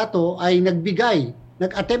kandidato ay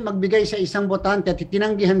nag-attempt magbigay sa isang botante at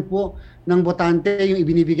tinanggihan po ng botante yung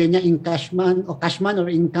ibinibigay niya in cash man or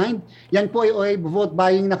in kind, yan po ay vote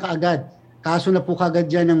buying na kaagad. Kaso na po kaagad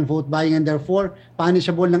yan ng vote buying and therefore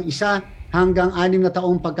punishable ng 1 hanggang 6 na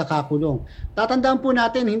taong pagkakakulong. Tatandaan po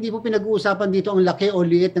natin, hindi po pinag-uusapan dito ang laki o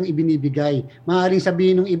liit ng ibinibigay. Maaaring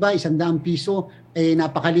sabihin ng iba, 100 piso ay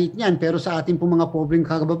napakaliit niyan, pero sa ating po mga pobreng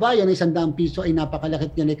kababayan, 100 piso ay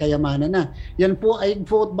napakalakit niyan, ay kayamanan na. Yan po ay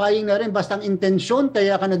vote buying na rin, basta ang intensyon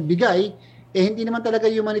kaya ka nagbigay, hindi naman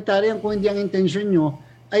talaga humanitarian kung hindi ang intensyon nyo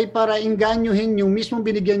ay para inganyohin yung mismong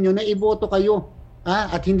binigyan nyo na iboto kayo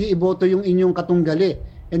at hindi iboto yung inyong katunggali.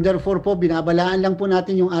 And therefore po, binabalaan lang po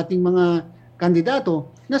natin yung ating mga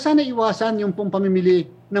kandidato na sana iwasan yung pong pamimili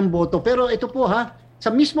ng boto. Pero ito po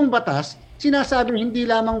sa mismong batas, sinasabing hindi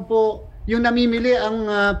lamang po yung namimili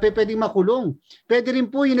ang pwedeng makulong. Pwede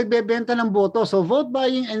rin po yung nagbebenta ng boto. So vote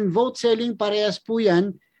buying and vote selling, parehas po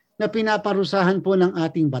yan na pinaparusahan po ng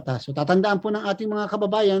ating batas. So tatandaan po ng ating mga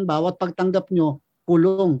kababayan, bawat pagtanggap nyo,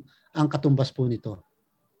 kulong ang katumbas po nito.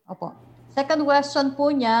 Opo. Second question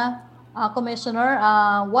po niya, Commissioner,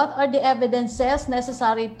 what are the evidences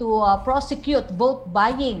necessary to prosecute vote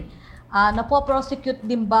buying? Napo-prosecute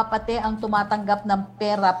din ba pati ang tumatanggap ng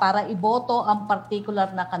pera para iboto ang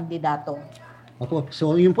particular na kandidato? Opo.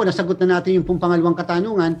 So yun po, nasagot na natin yung pong pangalawang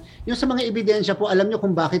katanungan. Yung sa mga ebidensya po, alam nyo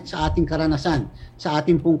kung bakit sa ating karanasan, sa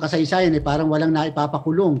ating pong kasaysayan ay parang walang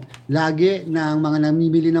naipapakulong lagi ng mga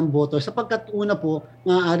namimili ng boto sapagkat una po,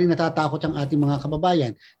 maaaring natatakot ang ating mga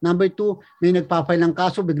kababayan. Number 2, may nagpa-file ng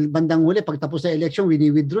kaso, bandang huli, pagtapos sa election,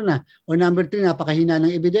 wini-withdraw na. O number 3, napakahina ng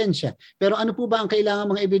ebidensya. Pero ano po ba ang kailangan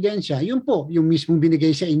mga ebidensya? Yun po, yung mismong binigay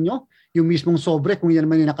sa inyo, yung mismong sobre, kung yan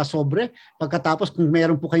man yung nakasobre. Pagkatapos, kung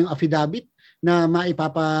meron po kayong affidavit, na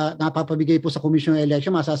napapabigay po sa Commission on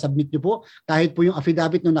Election, masasubmit nyo po kahit po yung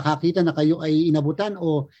affidavit nung nakakita na kayo ay inabutan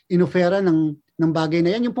o inofera ng bagay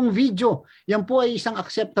na yan. Yung pong video, yan po ay isang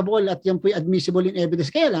acceptable at yan po ay admissible in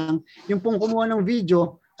evidence. Kaya lang, yung pong kumuha ng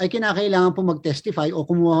video ay kinakailangan po mag-testify o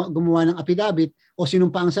gumawa ng affidavit o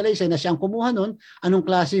sinumpa ang salaysay na siyang kumuha nun, anong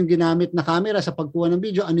klase yung ginamit na camera sa pagkuha ng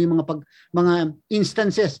video, ano yung mga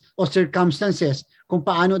instances o circumstances kung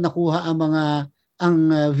paano nakuha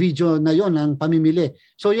ang video na yon ng pamimili.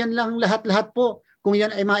 So yan lang lahat-lahat po. Kung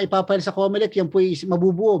yan ay maipapile sa COMELEC, yan po ay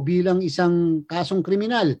mabubuo bilang isang kasong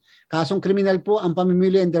kriminal. Kasong kriminal po ang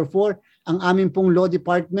pamimili and therefore ang aming pong law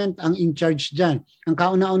department ang in charge dyan. Ang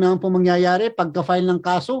kauna-unahan po mangyayari, pagka-file ng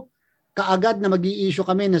kaso, kaagad na mag-i-issue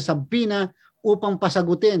kami na subpoena upang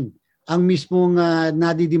pasagutin ang mismong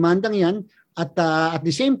nadidimandang yan at at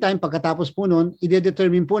the same time, pagkatapos po nun,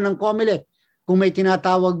 ide-determine po ng COMELEC kung may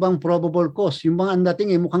tinatawag bang probable cause. Yung mga ang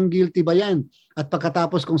dating mukhang guilty ba yan? At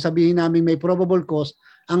pagkatapos kung sabihin namin may probable cause,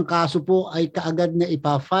 ang kaso po ay kaagad na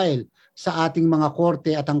ipa-file sa ating mga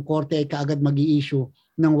korte at ang korte ay kaagad mag-i-issue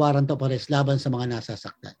ng warrant of arrest laban sa mga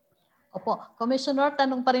nasasaktan. Opo. Commissioner,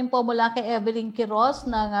 tanong pa rin po mula kay Evelyn Quiroz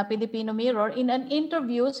ng Filipino Mirror. In an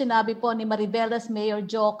interview, sinabi po ni Maribeles Mayor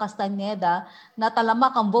Joe Castañeda na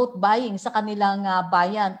talamak ang vote buying sa kanilang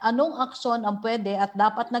bayan. Anong aksyon ang pwede at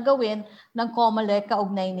dapat na gawin ng COMELEC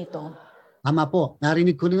kaugnay nito? Tama po.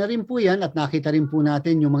 Narinig ko na rin po yan at nakita rin po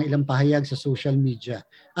natin yung mga ilang pahayag sa social media.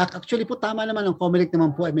 At actually po tama naman ang COMELEC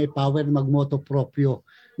naman po ay may power na magmoto proprio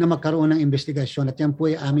na magkaroon ng investigasyon. At yan po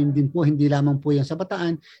ay amin din po, hindi lamang po yan sa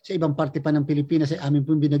Bataan, sa ibang parte pa ng Pilipinas ay amin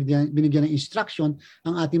po binigyan ng instruction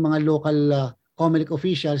ang ating mga local COMELEC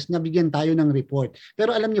officials na bigyan tayo ng report.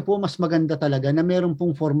 Pero alam niyo po, mas maganda talaga na meron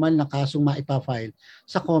pong formal na kasong maipafile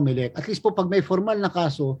sa COMELEC. At least po pag may formal na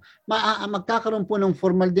kaso, magkakaroon po ng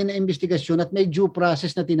formal din na investigasyon at may due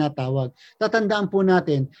process na tinatawag. Tatandaan po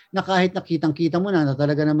natin na kahit nakitang-kita mo na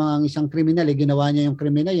talaga namang ang isang kriminal, ginawa niya yung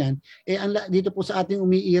krimen na yan, dito po sa ating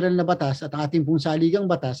umiiral na batas at ating pong saligang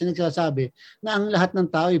batas ay nagsasabi na ang lahat ng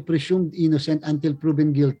tao ay presumed innocent until proven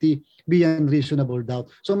guilty beyond reasonable doubt.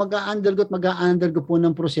 So mag-undergo po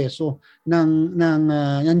ng proseso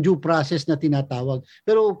ng due process na tinatawag.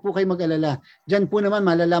 Pero po kayo mag-alala. Diyan po naman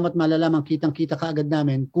malalaman kitang-kita kaagad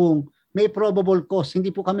namin kung may probable cause. Hindi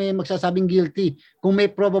po kami magsasabing guilty. Kung may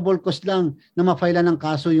probable cause lang na ma-file ng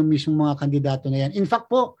kaso yung mismong mga kandidato na yan. In fact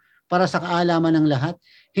po, para sa kaalaman ng lahat,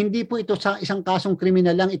 hindi po ito sa isang kasong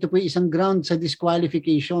kriminal lang, ito po isang ground sa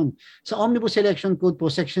disqualification. Sa Omnibus Election Code po,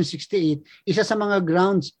 Section 68, isa sa mga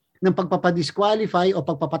grounds ng pagpapadisqualify o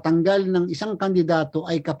pagpapatanggal ng isang kandidato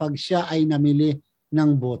ay kapag siya ay namili ng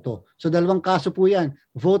boto. So dalawang kaso po yan,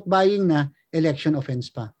 vote buying na, election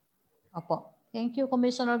offense pa. Opo. Thank you,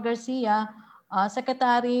 Commissioner Garcia.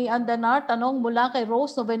 Secretary Andanar, tanong mula kay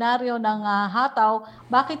Rose Novenario ng Hataw,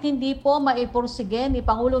 bakit hindi po maipursige ni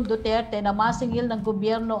Pangulong Duterte na masingil ng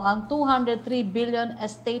gobyerno ang 203 billion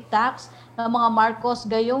estate tax ng mga Marcos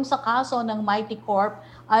gayong sa kaso ng Mighty Corp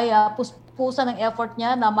ay pusa ng effort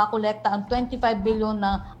niya na makolekta ang 25 billion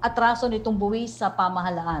na atraso nitong buwis sa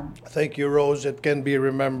pamahalaan? Thank you, Rose. It can be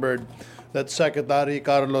remembered that Secretary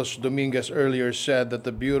Carlos Dominguez earlier said that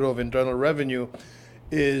the Bureau of Internal Revenue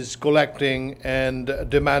is collecting and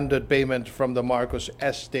demanded payment from the Marcos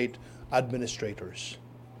estate administrators.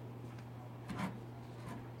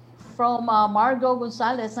 From Margo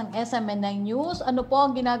Gonzalez ng SMN9 News, ano po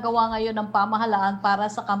ang ginagawa ngayon ng pamahalaan para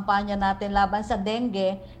sa kampanya natin laban sa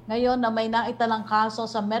dengue ngayon na may naitalang kaso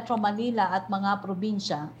sa Metro Manila at mga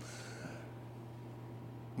probinsya?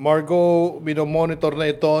 Margo, binomonitor na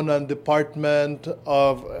ito ng Department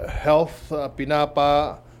of Health.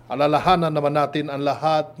 Alalahanan naman natin ang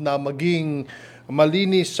lahat na maging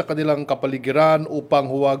malinis sa kanilang kapaligiran upang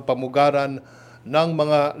huwag pamugaran ng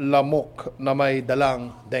mga lamok na may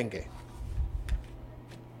dalang dengue.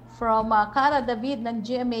 From Cara David ng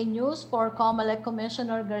GMA News for COMELEC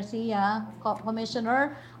Commissioner Garcia,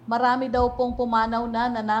 Commissioner, marami daw pong pumanaw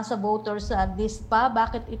na nasa voters list pa.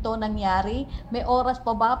 Bakit ito nangyari? May oras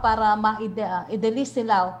pa ba para ma-delist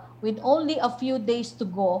sila with only a few days to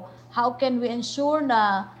go? How can we ensure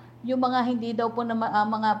na yung mga hindi daw po na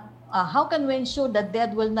how can we ensure that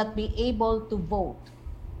dead will not be able to vote?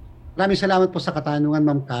 Maraming salamat po sa katanungan,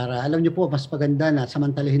 Ma'am Cara. Alam niyo po, mas maganda na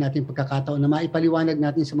samantalahin natin pagkakataon na maipaliwanag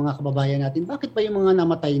natin sa mga kababayan natin bakit pa yung mga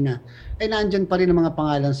namatay na ay nandyan pa rin ang mga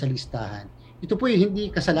pangalan sa listahan. Ito po yung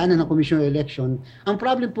hindi kasalanan ng Commission on Election. Ang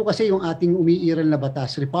problem po kasi yung ating umiiral na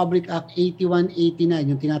batas, Republic Act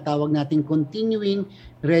 8189, yung tinatawag nating Continuing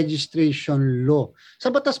Registration Law.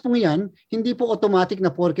 Sa batas po yan, hindi po automatic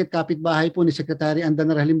na porket kapitbahay po ni Secretary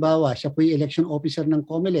Andanar halimbawa, siya po yung election officer ng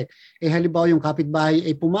COMELEC, halimbawa yung kapitbahay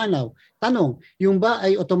ay pumanaw. Tanong, yung ba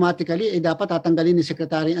ay automatically dapat tatanggalin ni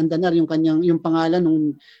Secretary Andanar yung pangalan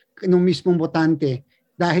nung mismong botante?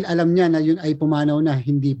 Dahil alam niya na yun ay pumanaw na,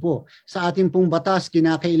 hindi po. Sa ating pong batas,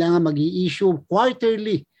 kinakailangan mag-i-issue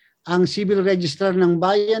quarterly ang civil registrar ng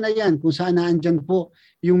bayan na yan, kung saan naandyan po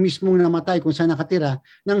yung mismong namatay, kung saan nakatira,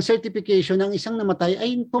 ng certification ng isang namatay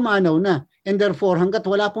ay pumanaw na. And therefore, hanggat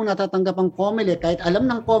wala pong natatanggap ang COMELEC, kahit alam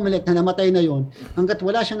ng COMELEC na namatay na yon, hanggat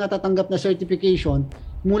wala siyang natatanggap na certification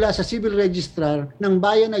mula sa civil registrar ng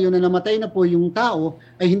bayan na yun na namatay na po yung tao,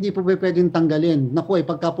 ay hindi po pwedeng tanggalin. Naku,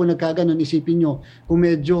 pagka po nagkaganon, isipin nyo, kung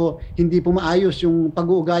medyo hindi po maayos yung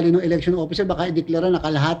pag-uugali ng election officer, baka i-declare na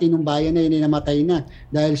kalahati ng bayan na yun ay namatay na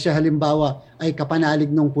dahil siya halimbawa ay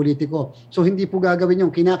kapanalig ng politiko. So hindi po gagawin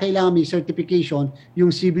yung kinakailangan may certification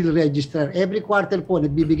yung civil registrar. Every quarter po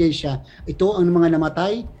nagbibigay siya. Ito ang mga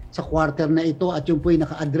namatay sa quarter na ito at yung po ay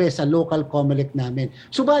naka-address sa local COMELEC namin.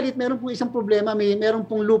 Subalit, meron pong isang problema, meron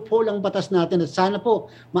pong loophole ang batas natin at sana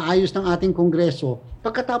po maayos ng ating Kongreso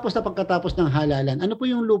pagkatapos ng halalan. Ano po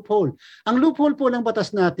yung loophole? Ang loophole po ng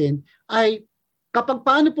batas natin ay kapag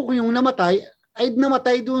paano po yung namatay, ay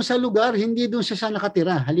namatay doon sa lugar, hindi doon siya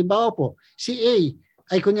nakatira. Halimbawa po, si A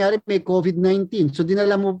ay kunyari may COVID-19. So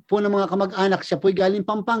dinala mo po ng mga kamag-anak, siya po'y galing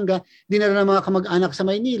Pampanga, dinala ng mga kamag-anak sa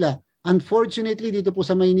Maynila. Unfortunately, dito po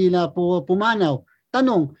sa Maynila po pumanaw.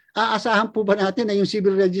 Tanong, aasahan po ba natin na yung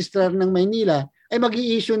civil registrar ng Maynila ay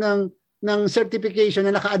mag-i-issue ng certification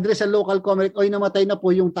na naka-address sa local COMELEC o namatay na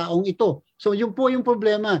po yung taong ito? So yun po yung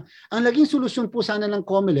problema. Ang naging solusyon po sana ng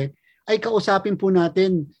COMELEC ay kausapin po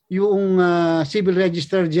natin yung Civil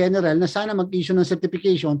Registrar General na sana mag-issue ng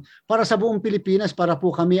certification para sa buong Pilipinas para po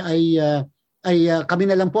kami ay kami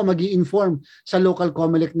na lang po mag-i-inform sa local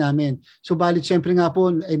COMELEC namin. Subalit syempre nga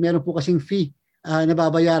po ay meron po kasing fee na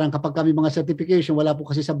babayaran kapag kami mga certification, wala po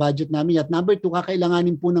kasi sa budget namin. At number 2,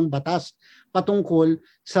 kakailanganin po ng batas patungkol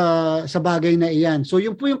sa bagay na iyan. So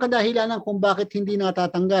yun po yung kadahilanan kung bakit hindi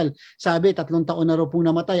natatanggal. Sabi, 3 taon na raw po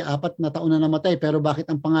namatay, 4 na taon na namatay, pero bakit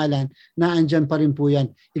ang pangalan naandyan pa rin po yan?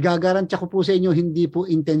 Igagarantya ko po sa inyo, hindi po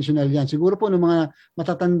intentional yan. Siguro po ng mga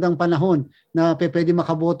matatandang panahon na pwede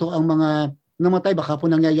makaboto ang mga namatay, baka po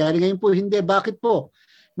nangyayari. Ngayon po, hindi. Bakit po?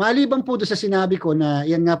 Maliban po doon sa sinabi ko na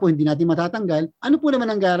yan nga po hindi natin matatanggal, ano po naman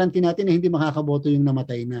ang guarantee natin na hindi makakaboto yung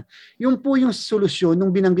namatay na? Yung po yung solusyon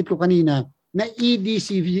nung binanggit ko kanina na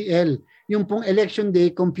EDCVL, yung pong Election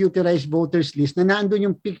Day Computerized Voters List na naandun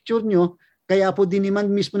yung picture nyo, kaya po diniman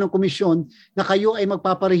mismo ng komisyon na kayo ay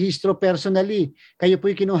magpaparehistro personally. Kayo po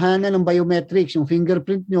yung kinuhanan ng biometrics, yung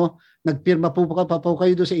fingerprint nyo, nagpirma po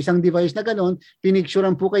kayo doon sa isang device na gano'n,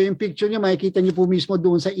 pinicturean po kayo yung picture nyo, makikita nyo po mismo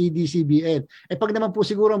doon sa EDCBL. Pag naman po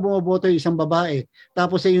siguro ang bumoboto yung isang babae,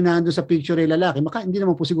 tapos ay yun nandun sa picture ay lalaki, hindi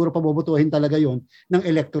naman po siguro pabobotohin talaga yon ng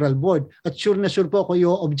electoral board. At sure na sure po kung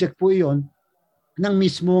i-object po iyon ng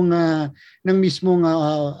mismong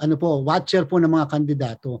watcher po ng mga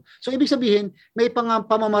kandidato. So ibig sabihin, may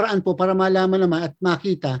pamamaraan po para malaman naman at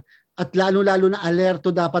makita at lalo-lalo na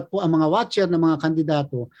alerto dapat po ang mga watcher ng mga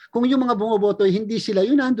kandidato kung yung mga bumoboto hindi sila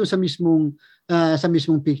yun nandun sa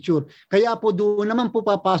mismong picture. Kaya po doon naman po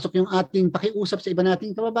papasok yung ating pakiusap sa iba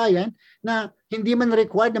nating kababayan na hindi man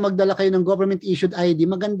required na magdala kayo ng government issued ID,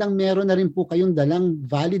 magandang meron na rin po kayong dalang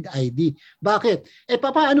valid ID. Bakit?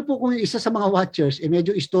 Paano po kung isa sa mga watchers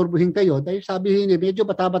medyo istorbohin kayo dahil sabihin medyo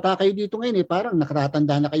bata-bata kayo dito ngayon parang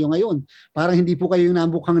nakatatanda na kayo ngayon. Parang hindi po kayo yung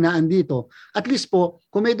nabukhang naan dito. At least po,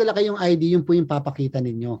 kung may dala kayong ID, yun po yung papakita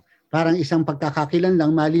ninyo. Parang isang pagkakakilan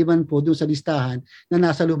lang maliban po doon sa listahan na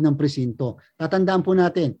nasa loob ng presinto. Tatandaan po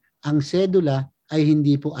natin, ang sedula ay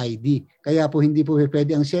hindi po ID. Kaya po hindi po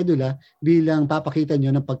pwede ang sedula bilang papakita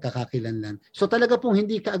nyo ng pagkakakilanlan. So talaga pong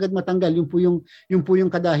hindi kaagad matanggal. Yun po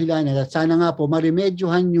yung kadahilanan. At sana nga po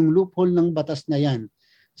maremedyohan yung loophole ng batas na yan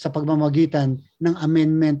sa pagmamagitan ng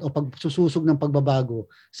amendment o pagsususog ng pagbabago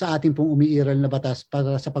sa ating pong umiiral na batas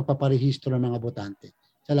para sa pagpaparehistro ng mga botante.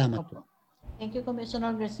 Salamat po. Thank you,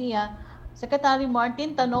 Commissioner Garcia. Secretary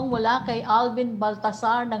Martin, tanong mula kay Alvin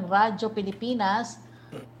Baltasar ng Radyo Pilipinas.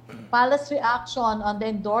 Palace reaction on the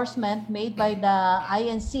endorsement made by the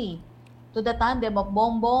INC to the tandem of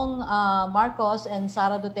Bongbong Marcos and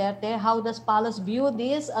Sara Duterte. How does Palace view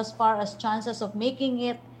this as far as chances of making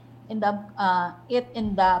it in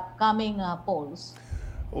the coming polls?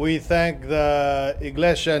 We thank the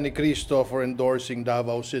Iglesia ni Cristo for endorsing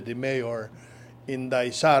Davao City Mayor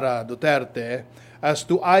Inday Sara Duterte. As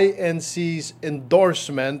to INC's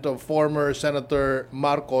endorsement of former Senator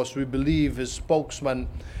Marcos, we believe his spokesman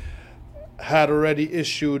had already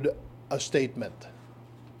issued a statement.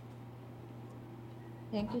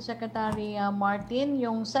 Thank you, Secretary Martin.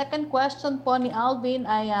 Yung second question po ni Alvin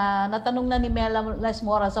ay natanong na ni Mela Les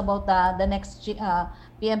Moras about the next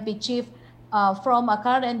PNP chief from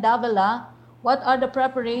Karen Davila. What are the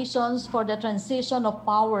preparations for the transition of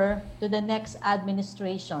power to the next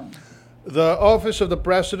administration? The Office of the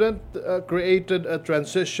President created a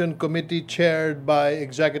transition committee chaired by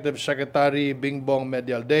Executive Secretary Bingbong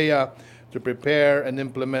Medialdea to prepare and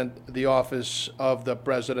implement the Office of the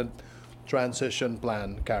President Transition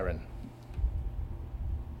Plan. Karen.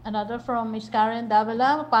 Another from Ms. Karen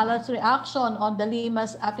Davila, Palace reaction on the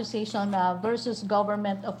Lima's accusation versus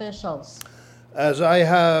government officials. As I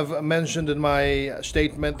have mentioned in my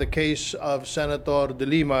statement, the case of Senator De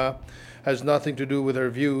Lima has nothing to do with her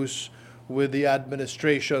views with the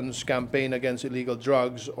administration's campaign against illegal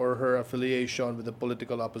drugs or her affiliation with the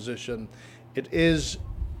political opposition. It is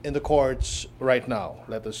in the courts right now.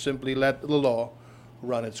 Let us simply let the law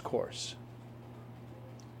run its course.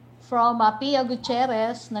 From Pia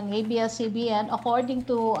Gutierrez ng ABS-CBN, according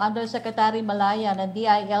to Undersecretary Malaya ng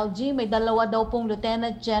DILG, may 2 daw pong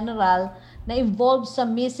Lieutenant General na involved sa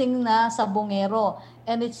missing na Sabongero.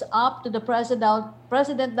 And it's up to the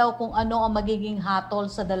President daw kung ano ang magiging hatol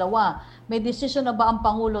sa dalawa. May desisyon na ba ang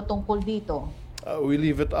Pangulo tungkol dito? We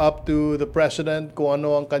leave it up to the President kung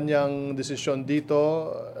ano ang kanyang desisyon dito.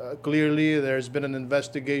 Clearly, there's been an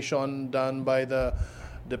investigation done by the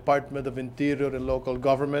Department of Interior and Local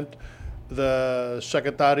Government. The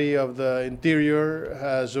Secretary of the Interior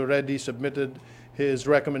has already submitted his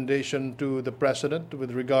recommendation to the President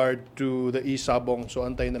with regard to the e-sabong. So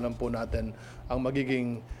antayin na lang po natin ang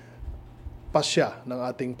magiging pasya ng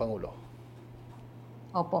ating Pangulo.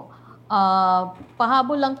 Opo.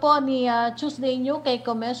 Pahabol lang po ni Tuesday New kay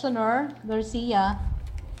Commissioner Garcia.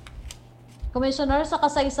 Commissioner, sa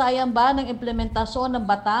kasaysayan ba ng implementasyon ng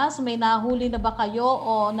batas, may nahuli na ba kayo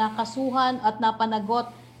o nakasuhan at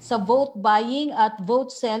napanagot sa vote buying at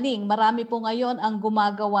vote selling? Marami po ngayon ang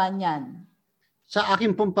gumagawa niyan. Sa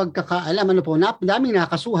akin pong pagkakaalam, madaming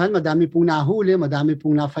nakasuhan, madami pong nahuli, madami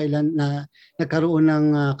pong nagkaroon ng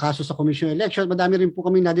kaso sa Commission Election, madami rin po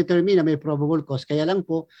kami na-determine na may probable cause. Kaya lang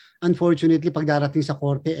po, unfortunately, pag darating sa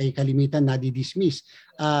korte ay kalimitan nadi-dismiss.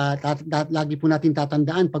 Lagi po natin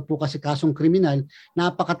tatandaan, pag po kasi kasong kriminal,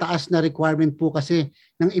 napakataas na requirement po kasi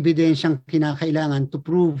ng ebidensyang kinakailangan to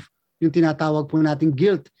prove yung tinatawag po nating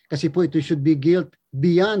guilt. Kasi po ito should be guilt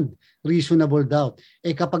beyond reasonable doubt.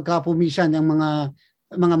 Kapag ka po minsan ang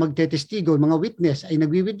mga magtetestigo, mga witness ay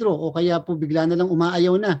nagwi-withdraw o kaya po bigla na lang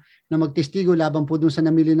umaayaw na magtestigo laban po dun sa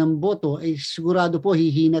namili ng boto, sigurado po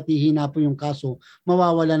hihina po yung kaso,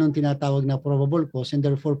 mawawala ng tinatawag na probable cause, and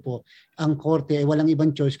therefore po ang korte ay walang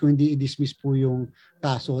ibang choice kung hindi i-dismiss po yung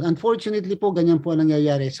kaso. Unfortunately po, ganyan po ang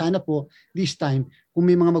nangyayari. Sana po this time, kung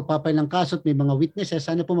may mga magpapail ng kaso at may mga witnesses,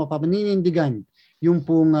 sana po mapapaninindigan yung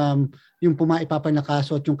maipapal na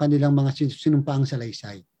kaso at yung kanilang mga sinumpaang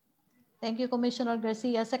salaysay. Thank you, Commissioner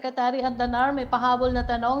Garcia. Secretary Andanar, may pahabol na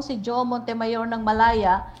tanong si Joe Montemayor ng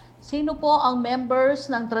Malaya. Sino po ang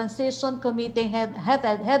members ng Transition Committee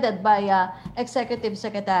headed by Executive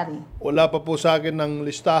Secretary? Wala pa po sa akin ng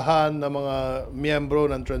listahan ng mga miyembro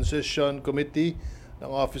ng Transition Committee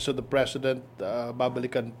ng Office of the President.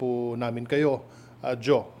 Babalikan po namin kayo,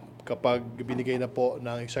 Joe, kapag binigay na po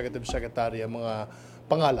ng Executive Secretary ang mga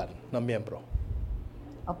pangalan ng miyembro.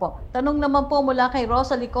 Opo. Tanong naman po mula kay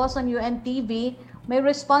Rosa Licos ng UNTV, may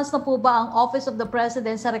response na po ba ang Office of the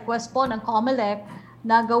President sa request po ng COMELEC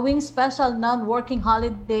na gawing special non-working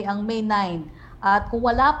holiday ang May 9? At kung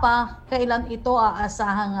wala pa, kailan ito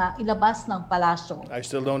aasahang ilabas ng palasyo? I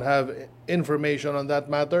still don't have information on that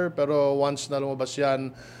matter, pero once na lumabas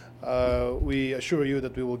yan, we assure you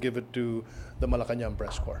that we will give it to the Malacañang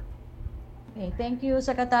Press Corps. Okay, thank you,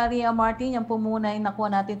 Secretary Martin. Yan po muna yung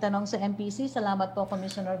nakuha natin tanong sa MPC. Salamat po,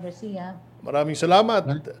 Commissioner Garcia. Maraming salamat,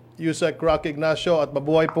 Yusek Roque Ignacio, at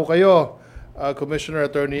mabuhay po kayo, Commissioner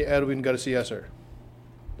Attorney Erwin Garcia, sir.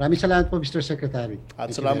 Maraming salamat po, Mr. Secretary.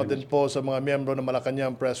 At salamat din po sa mga miyembro ng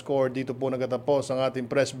Malacañang Press Corps. Dito po nagatapos ang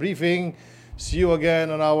ating press briefing. See you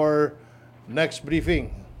again on our next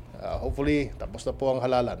briefing. Hopefully, tapos na po ang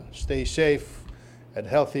halalan. Stay safe and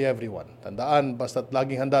healthy, everyone. Tandaan, basta't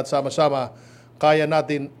laging handa at sama-sama, kaya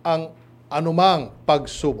natin ang anumang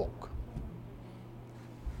pagsubok.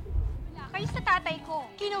 Kay sa tatay ko,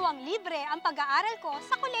 kinuwang libre ang pag-aaral ko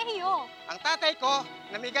sa kolehiyo. Ang tatay ko,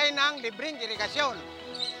 namigay ng libreng irigasyon.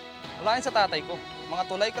 Wala sa tatay ko, mga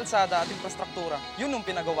tulay, kalsada at infrastruktura, yun yung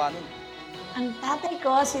pinagawa nun. Ang tatay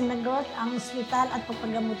ko sinagot ang ospital at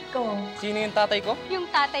pagpagamot ko. Sino yung tatay ko? Yung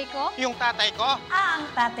tatay ko, Yung tatay ko, Ang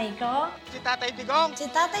tatay ko, si Tatay Digong.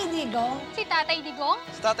 si Tatay Digong. si Tatay Digong,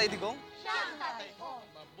 Si Tatay Digong? siya ang tatay ko.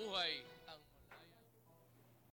 Mabuhay